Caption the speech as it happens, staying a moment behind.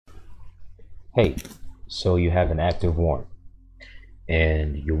Hey, so you have an active warrant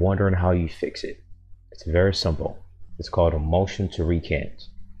and you're wondering how you fix it. It's very simple. It's called a motion to recant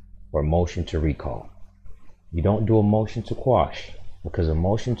or motion to recall. You don't do a motion to quash because a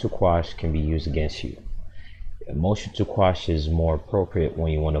motion to quash can be used against you. A motion to quash is more appropriate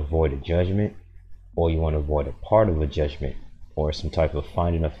when you want to avoid a judgment or you want to avoid a part of a judgment or some type of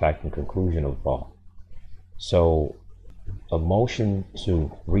finding of fact and conclusion of law. So a motion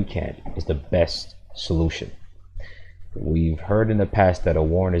to recant is the best solution. We've heard in the past that a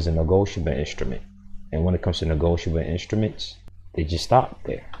warrant is a negotiable instrument. And when it comes to negotiable instruments, they just stop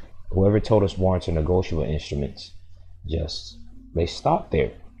there. Whoever told us warrants are negotiable instruments, they stop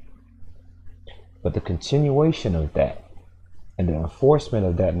there. But the continuation of that and the enforcement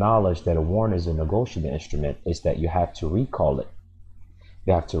of that knowledge that a warrant is a negotiable instrument is that you have to recall it.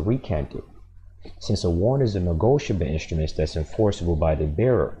 You have to recant it. Since a warrant is a negotiable instrument that's enforceable by the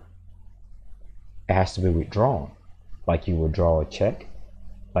bearer, it has to be withdrawn. Like you withdraw a check,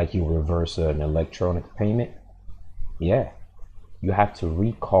 like you reverse an electronic payment. Yeah, you have to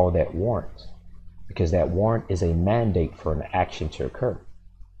recall that warrant because that warrant is a mandate for an action to occur.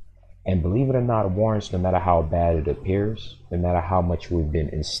 And believe it or not, warrants, no matter how bad it appears, no matter how much it's been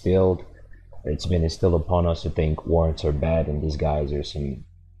instilled upon us to think warrants are bad and these guys are some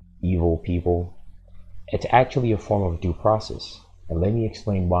evil people, it's actually a form of due process. And let me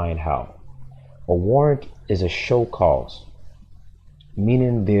explain why and how. A warrant is a show cause,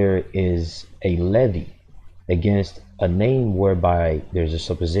 meaning there is a levy against a name whereby there's a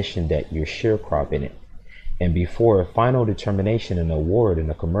supposition that you're sharecropping it. And before a final determination and award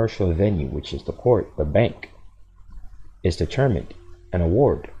in a commercial venue, which is the court, the bank, is determined, an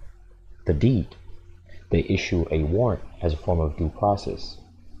award, the deed, they issue a warrant as a form of due process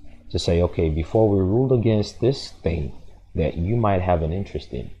to say, okay, before we rule against this thing that you might have an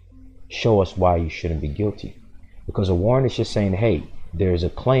interest in, show us why you shouldn't be guilty. Because a warrant is just saying, hey, there's a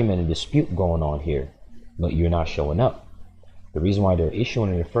claim and a dispute going on here, but you're not showing up. The reason why they're issuing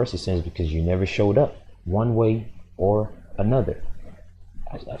it in the first instance is because you never showed up one way or another.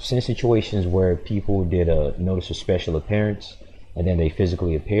 I've seen situations where people did a notice of special appearance and then they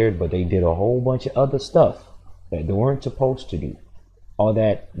physically appeared, but they did a whole bunch of other stuff that they weren't supposed to do. All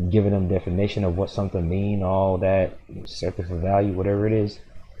that, giving them definition of what something mean, all that, accepted for value, whatever it is.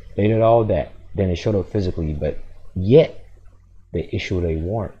 They did all that. Then they showed up physically, but yet they issued a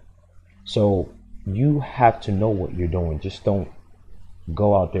warrant. So you have to know what you're doing. Just don't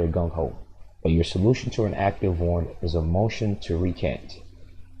go out there gung-ho. But your solution to an active warrant is a motion to recant,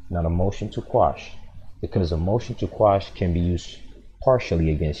 not a motion to quash, because a motion to quash can be used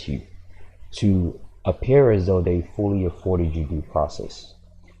partially against you to appear as though they fully afforded you due process.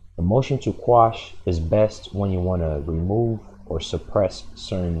 A motion to quash is best when you want to remove or suppress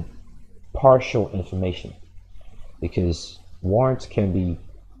certain partial information, because warrants can be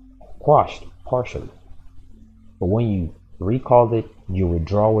quashed partially. But when you recall it, you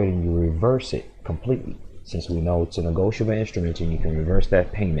withdraw it and you reverse it completely, since we know it's a negotiable instrument and you can reverse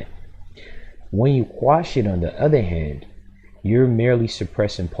that payment. When you quash it, on the other hand, you're merely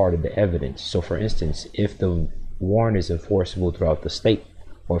suppressing part of the evidence. So for instance, if the warrant is enforceable throughout the state,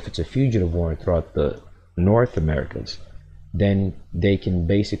 or if it's a fugitive warrant throughout the North Americas, then they can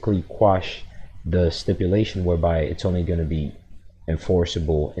basically quash the stipulation whereby it's only going to be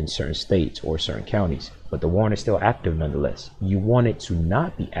enforceable in certain states or certain counties, but the warrant is still active nonetheless. You want it to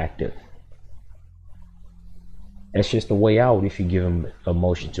not be active. That's just the way out if you give them a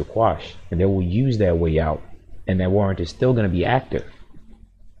motion to quash, and they will use that way out, and that warrant is still going to be active.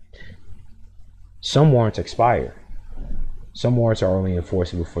 Some warrants expire. Some warrants are only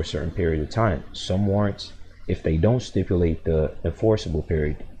enforceable for a certain period of time. Some warrants, if they don't stipulate the enforceable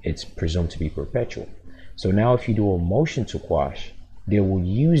period, it's presumed to be perpetual. So now if you do a motion to quash, they will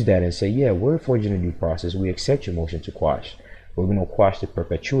use that and say, yeah, we're forging a due process. We accept your motion to quash. We're going to quash the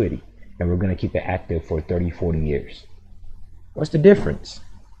perpetuity and we're going to keep it active for 30, 40 years. What's the difference?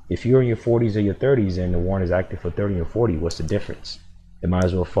 If you're in your 40s or your 30s and the warrant is active for 30 or 40, what's the difference? It might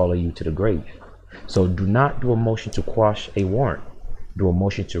as well follow you to the grave. So do not do a motion to quash a warrant. Do a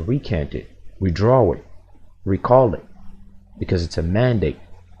motion to recant it, withdraw it, recall it, because it's a mandate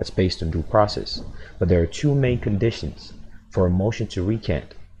that's based on due process. But there are two main conditions for a motion to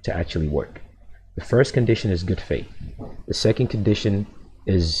recant to actually work. The first condition is good faith. The second condition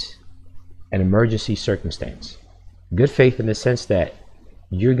is an emergency circumstance. Good faith in the sense that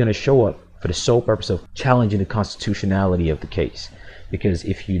you're going to show up for the sole purpose of challenging the constitutionality of the case. Because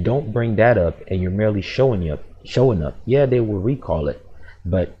if you don't bring that up and you're merely showing up, yeah, they will recall it,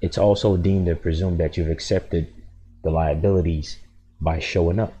 but it's also deemed and presumed that you've accepted the liabilities by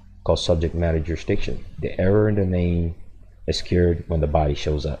showing up. called subject matter jurisdiction. The error in the name is cured when the body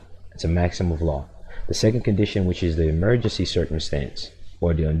shows up. It's a maxim of law. The second condition, which is the emergency circumstance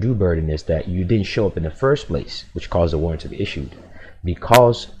or the undue burden, is that you didn't show up in the first place, which caused the warrant to be issued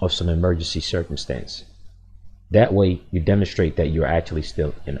because of some emergency circumstance. That way you demonstrate that you're actually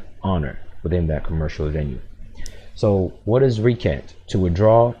still in honor within that commercial venue. So what is recant? To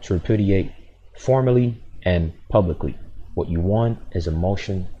withdraw, to repudiate formally and publicly. What you want is a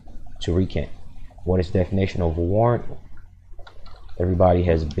motion to recant. What is the definition of a warrant? Everybody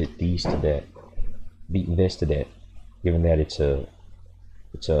has beaten this to death, given that it's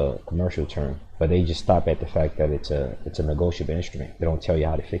a commercial term, but they just stop at the fact that it's a negotiable instrument. They don't tell you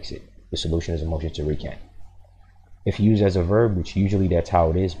how to fix it. The solution is a motion to recant. If used as a verb, which usually that's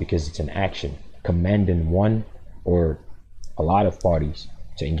how it is, because it's an action commanding one or a lot of parties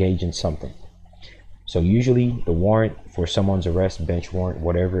to engage in something. So usually the warrant for someone's arrest, bench warrant,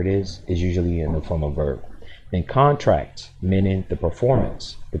 whatever it is usually in the form of verb. Then contract, meaning the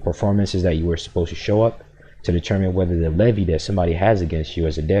performance. The performance is that you were supposed to show up to determine whether the levy that somebody has against you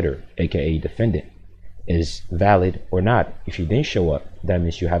as a debtor, aka defendant, is valid or not. If you didn't show up, that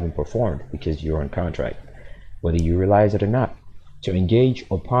means you haven't performed because you're on contract, whether you realize it or not. To engage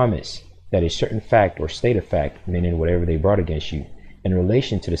or promise that a certain fact or state of fact, meaning whatever they brought against you, in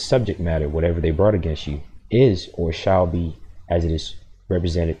relation to the subject matter, whatever they brought against you, is or shall be as it is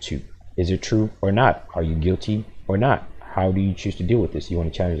represented to. Is it true or not? Are you guilty or not? How do you choose to deal with this? Do you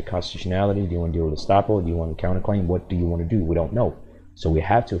want to challenge the constitutionality? Do you want to deal with estoppel? Do you want to counterclaim? What do you want to do? We don't know. So we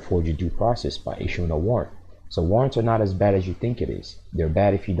have to afford you due process by issuing a warrant. So warrants are not as bad as you think it is. They're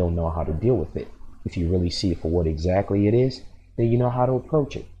bad if you don't know how to deal with it. If you really see it for what exactly it is, then you know how to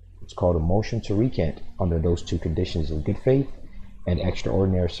approach it. It's called a motion to recant under those two conditions of good faith and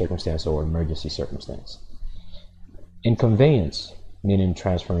extraordinary circumstance or emergency circumstance. In conveyance, meaning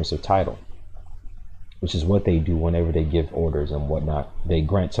transference of title, which is what they do whenever they give orders and whatnot. They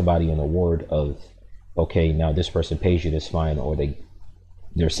grant somebody an award of, okay, now this person pays you this fine, or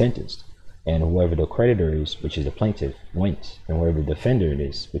they're sentenced. And whoever the creditor is, which is a plaintiff, wins. And whoever the defender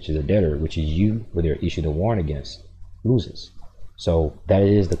is, which is a debtor, which is you, who they're issued a warrant against, loses. So that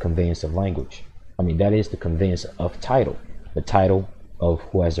is the conveyance of language. That is the conveyance of title. The title of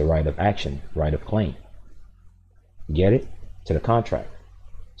who has the right of action, right of claim. Get it? To the contract,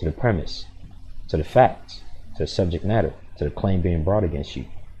 to the premise, to the facts, to the subject matter, to the claim being brought against you.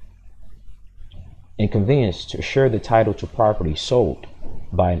 In conveyance, to assure the title to property sold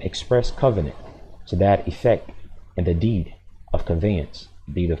by an express covenant to that effect in the deed of conveyance.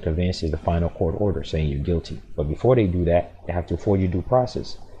 The deed of conveyance is the final court order saying you're guilty. But before they do that, they have to afford you due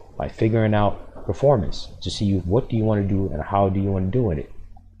process by figuring out performance to see what do you want to do and how do you want to do it.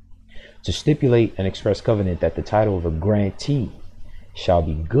 To stipulate an express covenant that the title of a grantee shall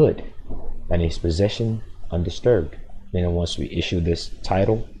be good and its possession undisturbed. Then once we issue this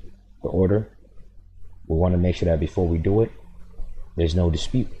title, the order, we want to make sure that before we do it, there's no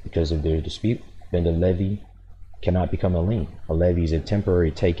dispute, because if there's a dispute, then the levy cannot become a lien. A levy is a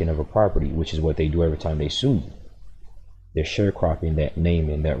temporary taking of a property, which is what they do every time they sue you. They're sharecropping that name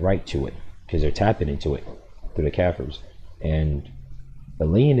and that right to it, because they're tapping into it through the Kafirs. And the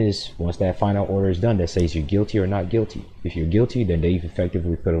lien is, once that final order is done, that says you're guilty or not guilty. If you're guilty, then they've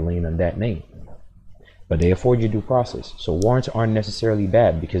effectively put a lien on that name. But they afford you due process. So warrants aren't necessarily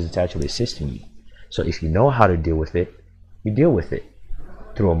bad because it's actually assisting you. So if you know how to deal with it, you deal with it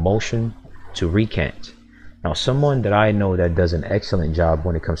through a motion to recant. Now, someone that I know that does an excellent job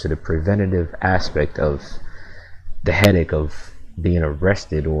when it comes to the preventative aspect of the headache of being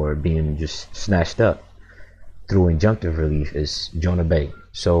arrested or being just snatched up through injunctive relief is Jonah Bey.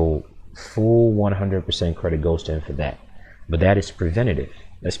 So full 100% credit goes to him for that. But that is preventative.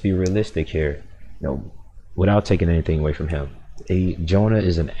 Let's be realistic here. Without taking anything away from him, Jonah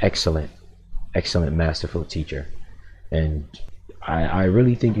is an excellent masterful teacher, and I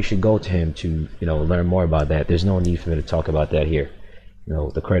really think you should go to him to learn more about that. There's no need for me to talk about that here.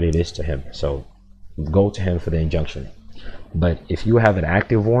 The credit is to him, so go to him for the injunction. But if you have an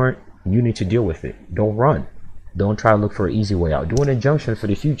active warrant, you need to deal with it. Don't run. Don't try to look for an easy way out. Do an injunction for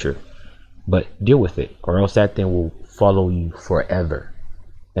the future, but deal with it, or else that thing will follow you forever,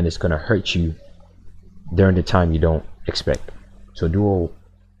 and it's going to hurt you during the time you don't expect. So do a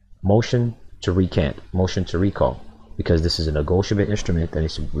motion to recant, motion to recall, because this is a negotiable instrument that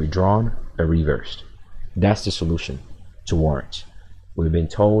is withdrawn or reversed. That's the solution to warrants. We've been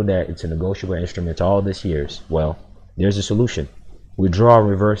told that it's a negotiable instrument all these years. Well, there's a solution. Withdraw or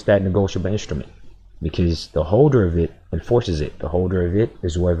reverse that negotiable instrument, because the holder of it enforces it. The holder of it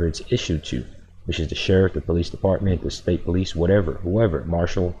is whoever it's issued to, which is the sheriff, the police department, the state police, whatever, whoever,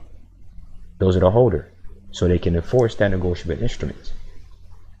 marshal, Those are the holder, so they can enforce that negotiable instrument.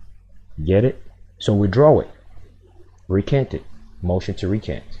 Get it? So withdraw it, recant it, motion to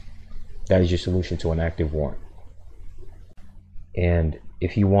recant. That is your solution to an active warrant. And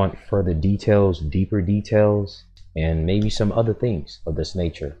if you want further details, deeper details, and maybe some other things of this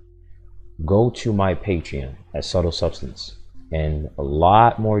nature, go to my Patreon at Subtle Substance, and a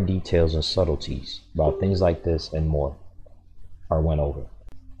lot more details and subtleties about things like this and more are went over.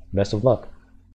 Best of luck.